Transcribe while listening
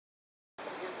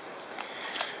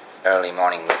early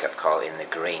morning wake-up call in the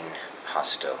green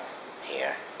hostel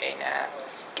here in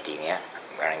Gdynia.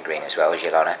 I'm wearing green as well as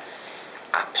Yolana.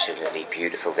 Absolutely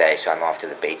beautiful day, so I'm off to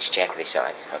the beach. Check this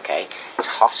out, okay? It's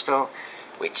Hostel,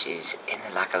 which is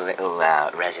in like a little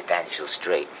residential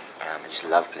street. I just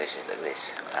love places like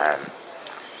this.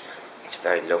 It's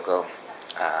very local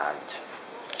and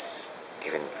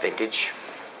even vintage,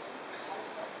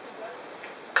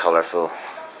 colourful,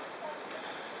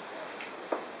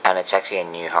 and it's actually a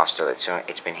new hostel.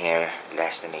 It's been here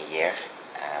less than a year.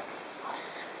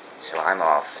 So I'm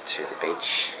off to the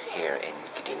beach here in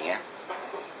Gdynia,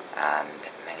 and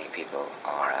many people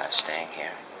are staying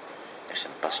here. There's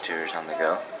some bus tours on the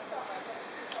go.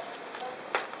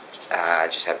 I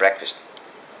just had breakfast.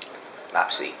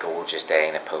 Absolutely gorgeous day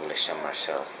in a Polish summer,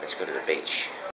 so let's go to the beach.